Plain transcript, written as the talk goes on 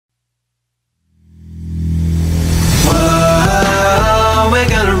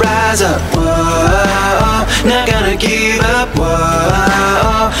rise up, whoa, not gonna give up,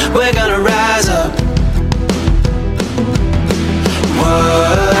 whoa, we're gonna rise up,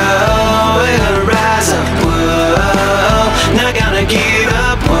 whoa, we're gonna rise up, whoa, not gonna give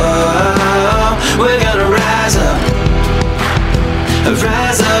up, whoa, we're gonna rise up,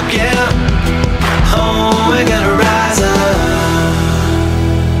 yeah, oh, we're gonna rise up.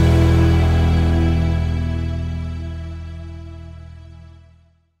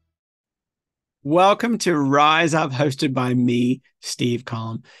 Welcome to Rise Up, hosted by me, Steve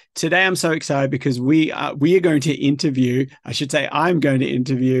Collum. Today, I'm so excited because we are going to interview, I'm going to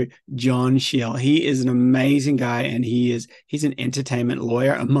interview John Shiel. He is an amazing guy, and he's an entertainment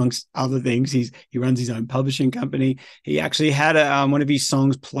lawyer, amongst other things. He runs his own publishing company. He actually had one of his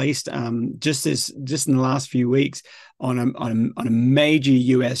songs placed just in the last few weeks on a major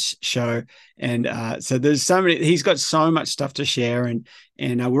US show, and so there's so many. He's got so much stuff to share, and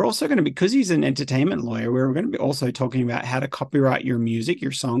we're also going to be, because he's an entertainment lawyer, we're going to be also talking about how to copyright your music,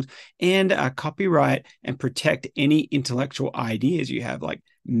 your songs, and copyright and protect any intellectual ideas you have. Like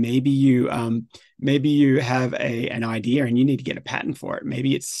maybe you have an idea and you need to get a patent for it.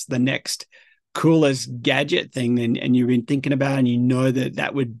 Maybe it's the next coolest gadget thing, and you've been thinking about, and you know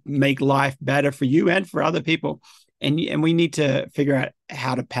that would make life better for you and for other people. And we need to figure out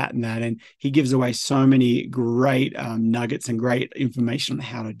how to patent that. And he gives away so many great nuggets and great information on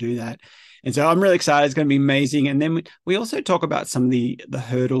how to do that. And so I'm really excited. It's going to be amazing. And then we also talk about some of the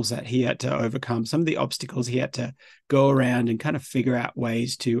hurdles that he had to overcome, some of the obstacles he had to go around and kind of figure out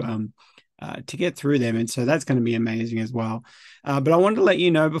ways to get through them. And so that's going to be amazing as well. But I wanted to let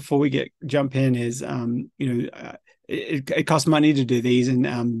you know before we jump in is, it costs money to do these,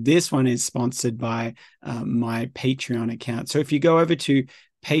 and this one is sponsored by my Patreon account. So if you go over to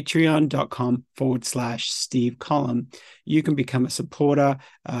patreon.com/Steve Collum, you can become a supporter.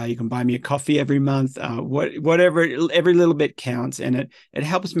 You can buy me a coffee every month. Whatever, every little bit counts, and it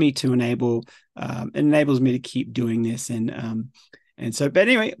helps me to enables me to keep doing this. And so, but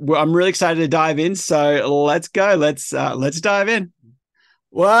anyway, I'm really excited to dive in. So let's go. Let's dive in.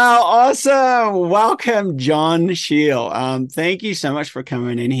 Well, awesome. Welcome, John Shiel. Thank you so much for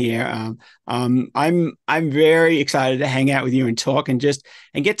coming in here. I'm very excited to hang out with you and talk and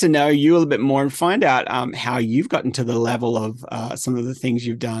get to know you a little bit more and find out how you've gotten to the level of some of the things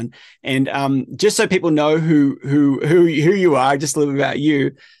you've done. And just so people know who you are, just a little bit about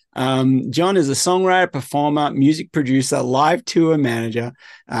you. John is a songwriter, performer, music producer, live tour manager,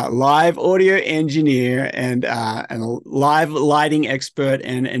 live audio engineer, and a live lighting expert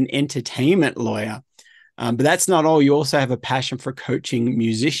and an entertainment lawyer. But that's not all. You also have a passion for coaching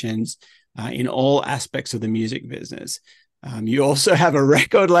musicians in all aspects of the music business. You also have a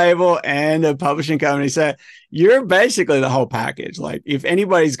record label and a publishing company. So you're basically the whole package. Like if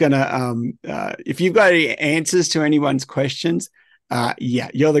anybody's if you've got any answers to anyone's questions, yeah,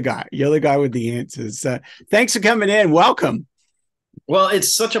 you're the guy. You're the guy with the answers. So thanks for coming in. Welcome. Well,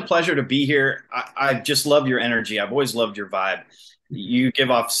 it's such a pleasure to be here. I just love your energy. I've always loved your vibe. You give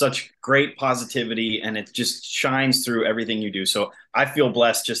off such great positivity, and it just shines through everything you do. So I feel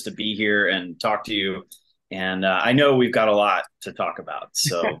blessed just to be here and talk to you. And I know we've got a lot to talk about.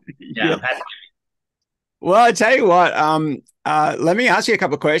 So yeah, I'm happy. Well, I tell you what, let me ask you a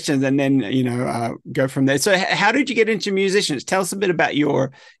couple of questions and then, go from there. So how did you get into musicians? Tell us a bit about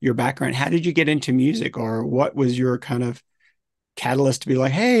your background. How did you get into music, or what was your kind of catalyst to be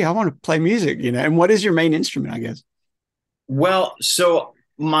like, hey, I want to play music, and what is your main instrument, I guess? Well, so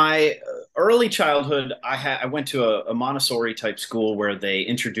my early childhood, I went to a Montessori type school where they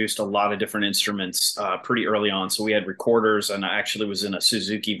introduced a lot of different instruments pretty early on. So we had recorders, and I actually was in a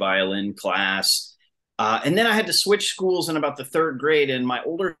Suzuki violin class. And then I had to switch schools in about the third grade, and my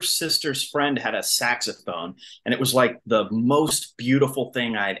older sister's friend had a saxophone, and it was like the most beautiful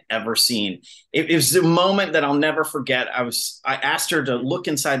thing I had ever seen. It was a moment that I'll never forget. I asked her to look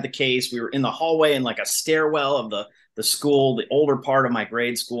inside the case. We were in the hallway in like a stairwell of the school, the older part of my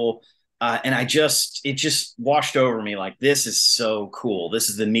grade school. And it just washed over me like, this is so cool. This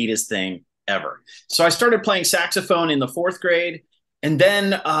is the neatest thing ever. So I started playing saxophone in the fourth grade. And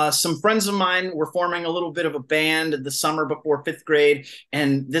then some friends of mine were forming a little bit of a band the summer before fifth grade.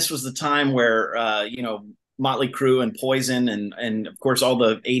 And this was the time where, Motley Crue and Poison and of course all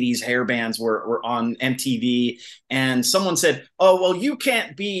the 80s hair bands were on MTV. And someone said, oh, well, you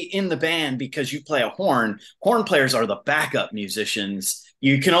can't be in the band because you play a horn. Horn players are the backup musicians.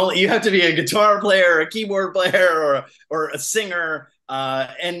 You have to be a guitar player, a keyboard player, or a singer.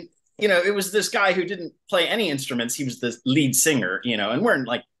 And it was this guy who didn't play any instruments. He was the lead singer, and we're in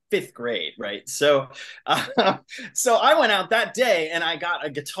like fifth grade, right? So, so I went out that day and I got a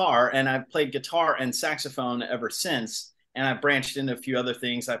guitar, and I've played guitar and saxophone ever since. And I branched into a few other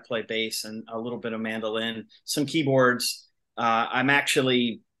things. I play bass and a little bit of mandolin, some keyboards. I'm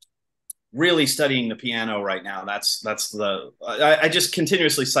actually really studying the piano right now. I just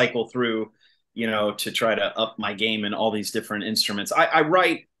continuously cycle through, to try to up my game in all these different instruments. I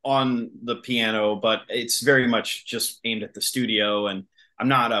write on the piano, but it's very much just aimed at the studio, and I'm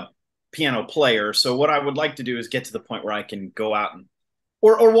not a piano player. So what I would like to do is get to the point where I can go out and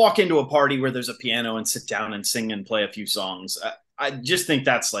or walk into a party where there's a piano and sit down and sing and play a few songs. I just think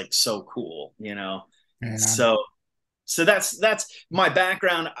that's like so cool, Yeah. So that's my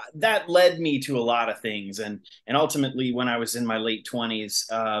background. That led me to a lot of things, and ultimately, when I was in my late 20s,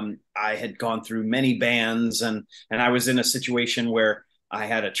 I had gone through many bands, and I was in a situation where I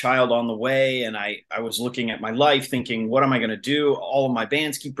had a child on the way, and I was looking at my life, thinking, what am I going to do? All of my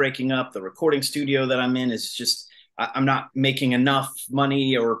bands keep breaking up. The recording studio that I'm in is just, I'm not making enough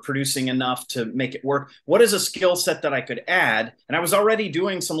money or producing enough to make it work. What is a skill set that I could add? And I was already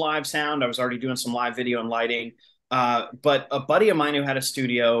doing some live sound. I was already doing some live video and lighting. But a buddy of mine who had a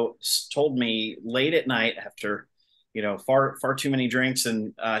studio told me late at night after, far too many drinks.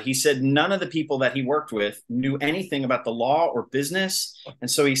 And he said none of the people that he worked with knew anything about the law or business.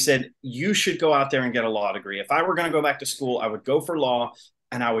 And so he said, you should go out there and get a law degree. If I were going to go back to school, I would go for law,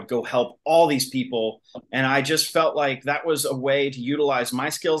 and I would go help all these people. And I just felt like that was a way to utilize my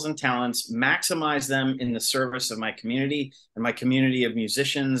skills and talents, maximize them in the service of my community and my community of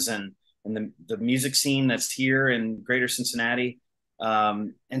musicians and the music scene that's here in Greater Cincinnati.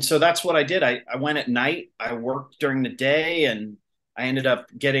 And so that's what I did. I went at night, I worked during the day, and I ended up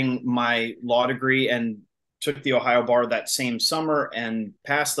getting my law degree and took the Ohio bar that same summer and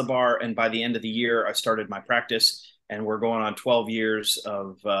passed the bar. And by the end of the year, I started my practice, and we're going on 12 years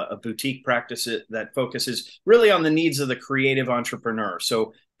of a boutique practice that focuses really on the needs of the creative entrepreneur.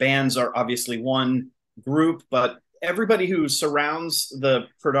 So bands are obviously one group, but everybody who surrounds the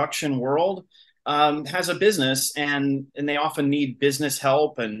production world has a business, and they often need business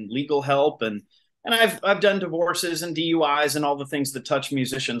help and legal help. And I've done divorces and DUIs and all the things that touch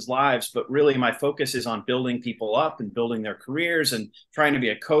musicians' lives, but really my focus is on building people up and building their careers and trying to be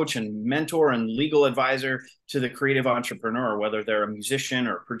a coach and mentor and legal advisor to the creative entrepreneur, whether they're a musician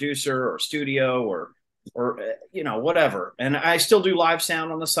or a producer or studio or whatever. And I still do live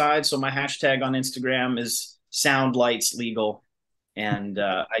sound on the side. So my hashtag on Instagram is Sound Lights Legal, and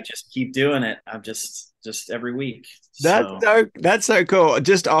I just keep doing it. I'm just every week. That's so cool.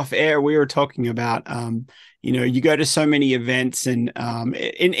 Just off air, we were talking about you go to so many events and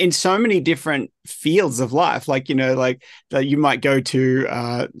in so many different fields of life, like you might go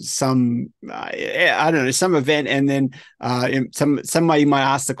to some I don't know, some event, and then somebody might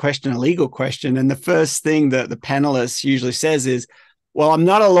ask a legal question, and the first thing that the panelist usually says is, well, I'm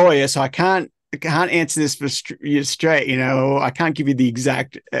not a lawyer, so I can't answer this for straight. I can't give you the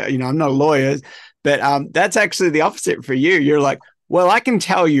exact, I'm not a lawyer, but that's actually the opposite for you. You're like, well, I can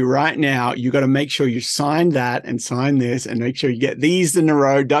tell you right now, you got to make sure you sign that and sign this and make sure you get these in a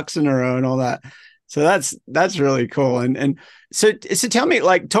row, ducks in a row and all that. So that's really cool. And so tell me,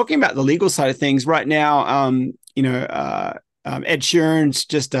 like, talking about the legal side of things right now, Ed Sheeran's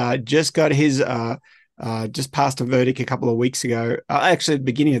just got his, just passed a verdict a couple of weeks ago, actually the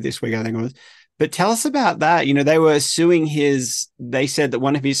beginning of this week, I think it was. But tell us about that. They were suing they said that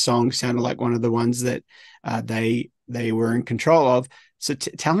one of his songs sounded like one of the ones that they were in control of. So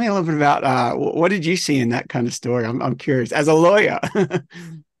tell me a little bit about what did you see in that kind of story? I'm curious as a lawyer.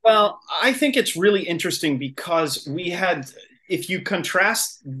 Well, I think it's really interesting because if you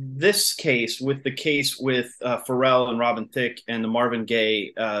contrast this case with the case with Pharrell and Robin Thicke and the Marvin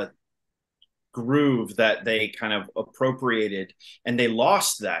Gaye groove that they kind of appropriated, and they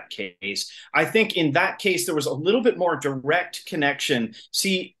lost that case. I think in that case, there was a little bit more direct connection.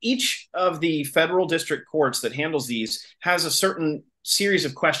 See, each of the federal district courts that handles these has a certain series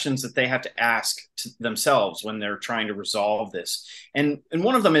of questions that they have to ask to themselves when they're trying to resolve this. And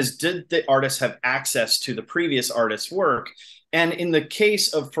one of them is, did the artist have access to the previous artist's work? And in the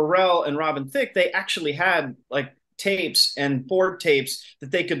case of Pharrell and Robin Thicke, they actually had like tapes and board tapes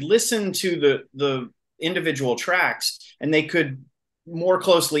that they could listen to the individual tracks, and they could more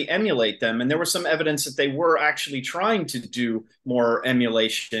closely emulate them. And there was some evidence that they were actually trying to do more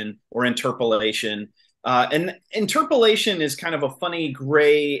emulation or interpolation. And interpolation is kind of a funny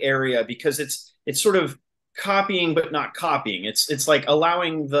gray area because it's sort of copying but not copying. It's like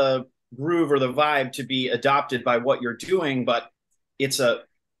allowing the groove or the vibe to be adopted by what you're doing, but it's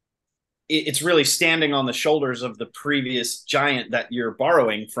it's really standing on the shoulders of the previous giant that you're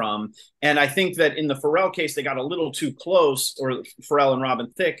borrowing from. And I think that in the Pharrell case, they got a little too close, or Pharrell and Robin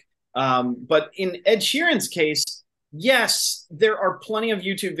Thicke. But in Ed Sheeran's case, yes, there are plenty of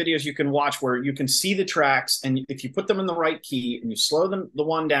YouTube videos you can watch where you can see the tracks, and if you put them in the right key and you slow the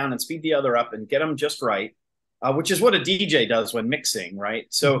one down and speed the other up and get them just right, which is what a DJ does when mixing, right?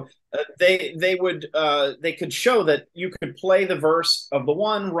 So they could show that you could play the verse of the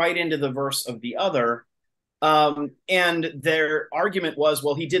one right into the verse of the other. And their argument was,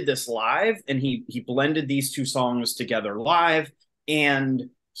 well, he did this live, and he blended these two songs together live, and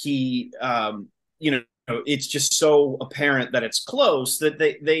he you know, it's just so apparent that it's close that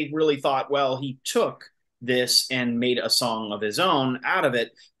they really thought, well, he took this and made a song of his own out of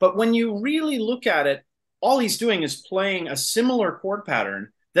it. But when you really look at it, all he's doing is playing a similar chord pattern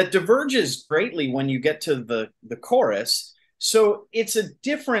that diverges greatly when you get to the chorus. So it's a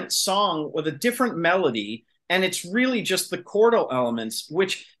different song with a different melody, and it's really just the chordal elements,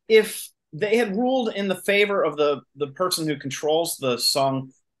 which if they had ruled in the favor of the person who controls the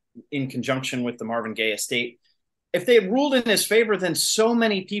song in conjunction with the Marvin Gaye estate, if they had ruled in his favor, then so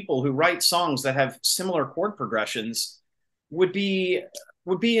many people who write songs that have similar chord progressions would be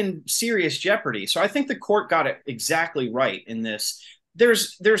in serious jeopardy. So I think the court got it exactly right in this.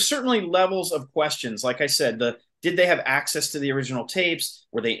 There's certainly levels of questions. Like I said, did they have access to the original tapes?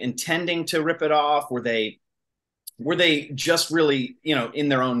 Were they intending to rip it off? Were they just really, in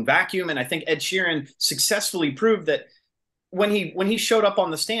their own vacuum? And I think Ed Sheeran successfully proved that when he showed up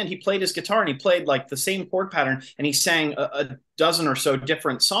on the stand, he played his guitar and he played like the same chord pattern, and he sang a dozen or so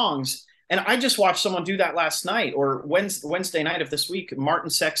different songs. And I just watched someone do that last night, or Wednesday night of this week. Martin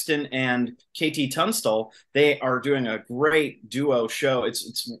Sexton and KT Tunstall, they are doing a great duo show.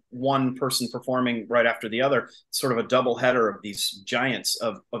 It's one person performing right after the other, sort of a double header of these giants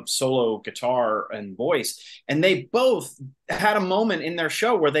of solo guitar and voice. And they both had a moment in their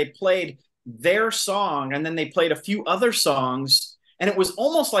show where they played their song and then they played a few other songs. And it was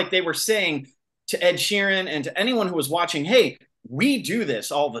almost like they were saying to Ed Sheeran and to anyone who was watching, hey, we do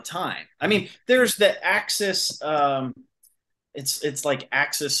this all the time. I mean, there's the Axis, it's like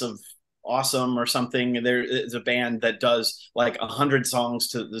Axis of Awesome or something. There is a band that does like 100 songs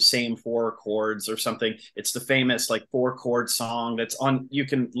to the same 4 chords or something. It's the famous like 4-chord song that's on, you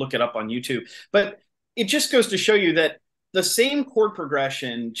can look it up on YouTube. But it just goes to show you that the same chord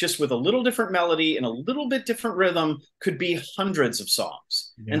progression, just with a little different melody and a little bit different rhythm, could be hundreds of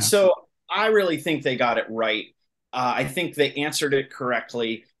songs. Yeah. And so I really think they got it right. I think they answered it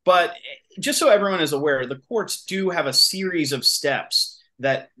correctly. But just so everyone is aware, the courts do have a series of steps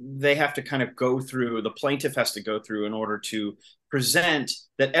that they have to kind of go through, the plaintiff has to go through in order to present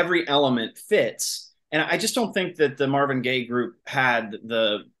that every element fits. And I just don't think that the Marvin Gaye group had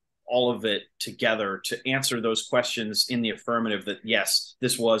all of it together to answer those questions in the affirmative that, yes,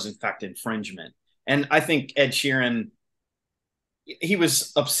 this was in fact infringement. And I think Ed Sheeran, he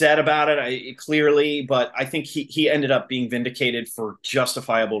was upset about it, clearly, but I think he ended up being vindicated for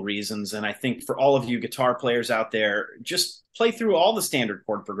justifiable reasons. And I think for all of you guitar players out there, just play through all the standard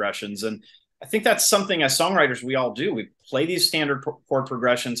chord progressions. And I think that's something as songwriters we all do. We play these standard chord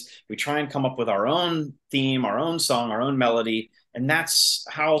progressions. We try and come up with our own theme, our own song, our own melody. And that's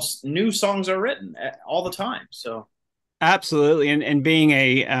how new songs are written all the time. So absolutely. And being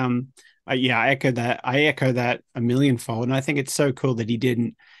yeah, I echo that a millionfold. And I think it's so cool that he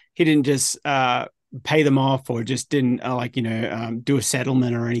didn't just pay them off or just didn't do a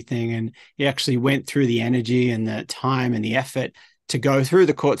settlement or anything. And he actually went through the energy and the time and the effort to go through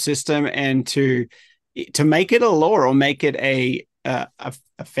the court system and to make it a law or make it a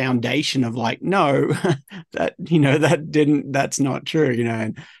foundation of like, no, that's not true,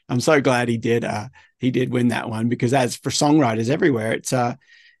 and I'm so glad he did win that one, because as for songwriters everywhere, it's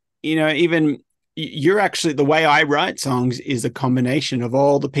even you're actually, the way I write songs is a combination of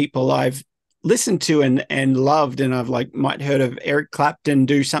all the people I've listened to and loved, and I've might heard of Eric Clapton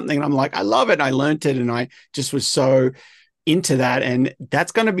do something and I'm like, I love it, I learned it, and I just was so into that, and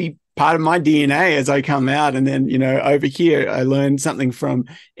that's going to be part of my DNA as I come out. And then, over here, I learned something from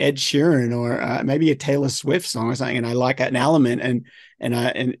Ed Sheeran or maybe a Taylor Swift song or something, and I like an element, and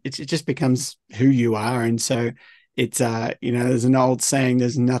it just becomes who you are. And so it's, there's an old saying,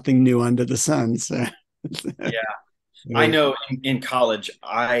 there's nothing new under the sun. So yeah. I know in college,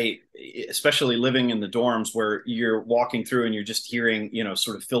 especially living in the dorms where you're walking through and you're just hearing,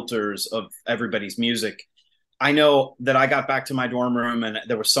 sort of filters of everybody's music. I know that I got back to my dorm room and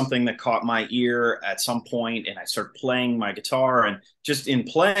there was something that caught my ear at some point, and I started playing my guitar, and just in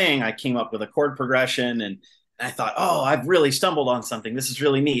playing, I came up with a chord progression, and And I thought, oh, I've really stumbled on something. This is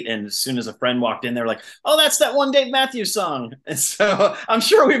really neat. And as soon as a friend walked in, they're like, oh, that's that one Dave Matthews song. And so I'm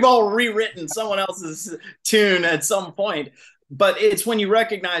sure we've all rewritten someone else's tune at some point. But it's when you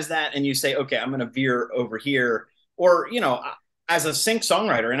recognize that and you say, okay, I'm going to veer over here. Or, you know, as a sync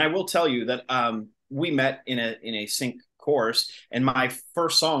songwriter, and I will tell you that we met in a sync course, and my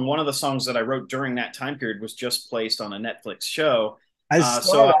first song, one of the songs that I wrote during that time period, was just placed on a Netflix show. I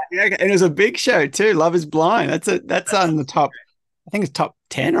saw that. Yeah, and it was a big show too. Love Is Blind. That's on the top. I think it's top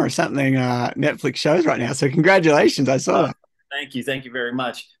 10 or something. Netflix shows right now. So congratulations. I saw that. Thank you very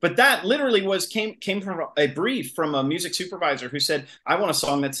much. But that literally came from a brief from a music supervisor who said, I want a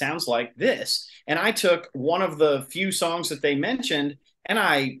song that sounds like this. And I took one of the few songs that they mentioned, and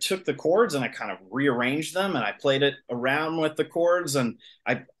I took the chords and I kind of rearranged them, and I played it around with the chords, and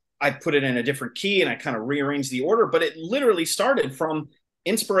I put it in a different key, and I kind of rearranged the order. But it literally started from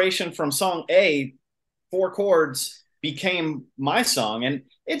inspiration from song A, 4 chords became my song. And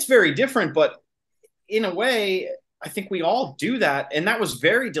it's very different, but in a way, I think we all do that. And that was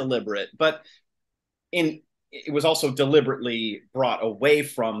very deliberate, but it was also deliberately brought away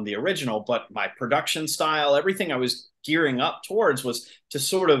from the original. But my production style, everything I was gearing up towards was to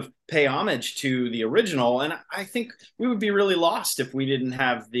sort of pay homage to the original. And I think we would be really lost if we didn't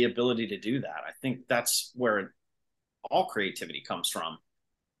have the ability to do that. I think that's where all creativity comes from.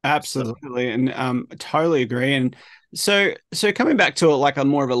 Absolutely. And totally agree. And so coming back to like a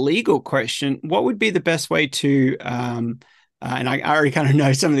more of a legal question, what would be the best way to and I already kind of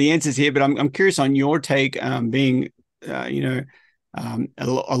know some of the answers here, but I'm curious on your take, being a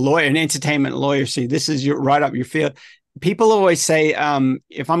lawyer, an entertainment lawyer. See, this is right up your field. People always say,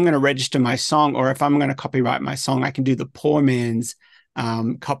 if I'm going to register my song, or if I'm going to copyright my song, I can do the poor man's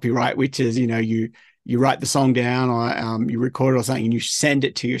copyright, which is, you write the song down, or you record it or something, and you send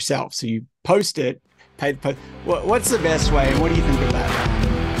it to yourself. So you post it, pay the post. What's the best way, and what do you think of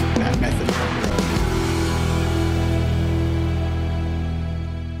that method?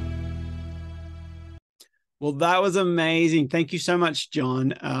 Well, that was amazing. Thank you so much,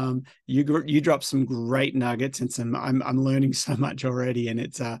 John. You dropped some great nuggets, and I'm learning so much already, and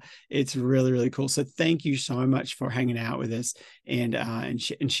it's really, really cool. So thank you so much for hanging out with us and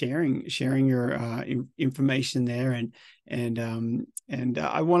sharing your information there. And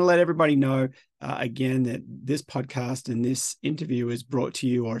I want to let everybody know again that this podcast and this interview is brought to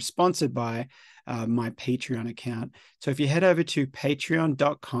you or sponsored by my Patreon account. So if you head over to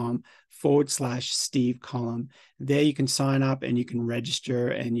patreon.com/Steve Collum, there you can sign up and you can register,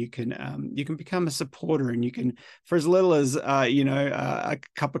 and you can become a supporter, and you can, for as little as a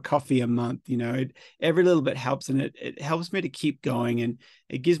cup of coffee a month, every little bit helps, and it helps me to keep going, and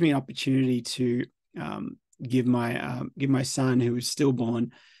it gives me an opportunity to give my son, who is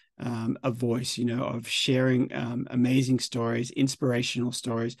stillborn, a voice, of sharing amazing stories, inspirational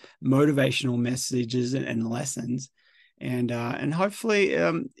stories, motivational messages, and lessons, and hopefully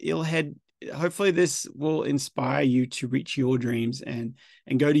hopefully this will inspire you to reach your dreams and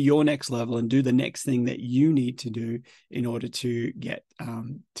go to your next level and do the next thing that you need to do in order to get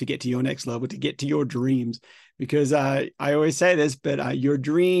to your next level, to get to your dreams. Because I always say this, but your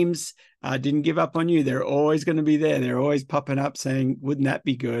dreams didn't give up on you. They're always going to be there. They're always popping up saying, wouldn't that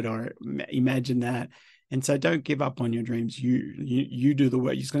be good? Or imagine that. And so don't give up on your dreams. You do the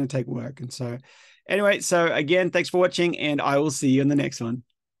work. It's going to take work. And so anyway, so again, thanks for watching, and I will see you in the next one.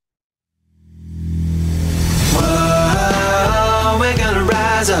 Whoa, we're gonna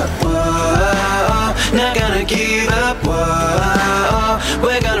rise up. Whoa, not gonna give up. Whoa,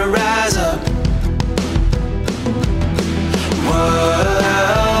 we're gonna rise up.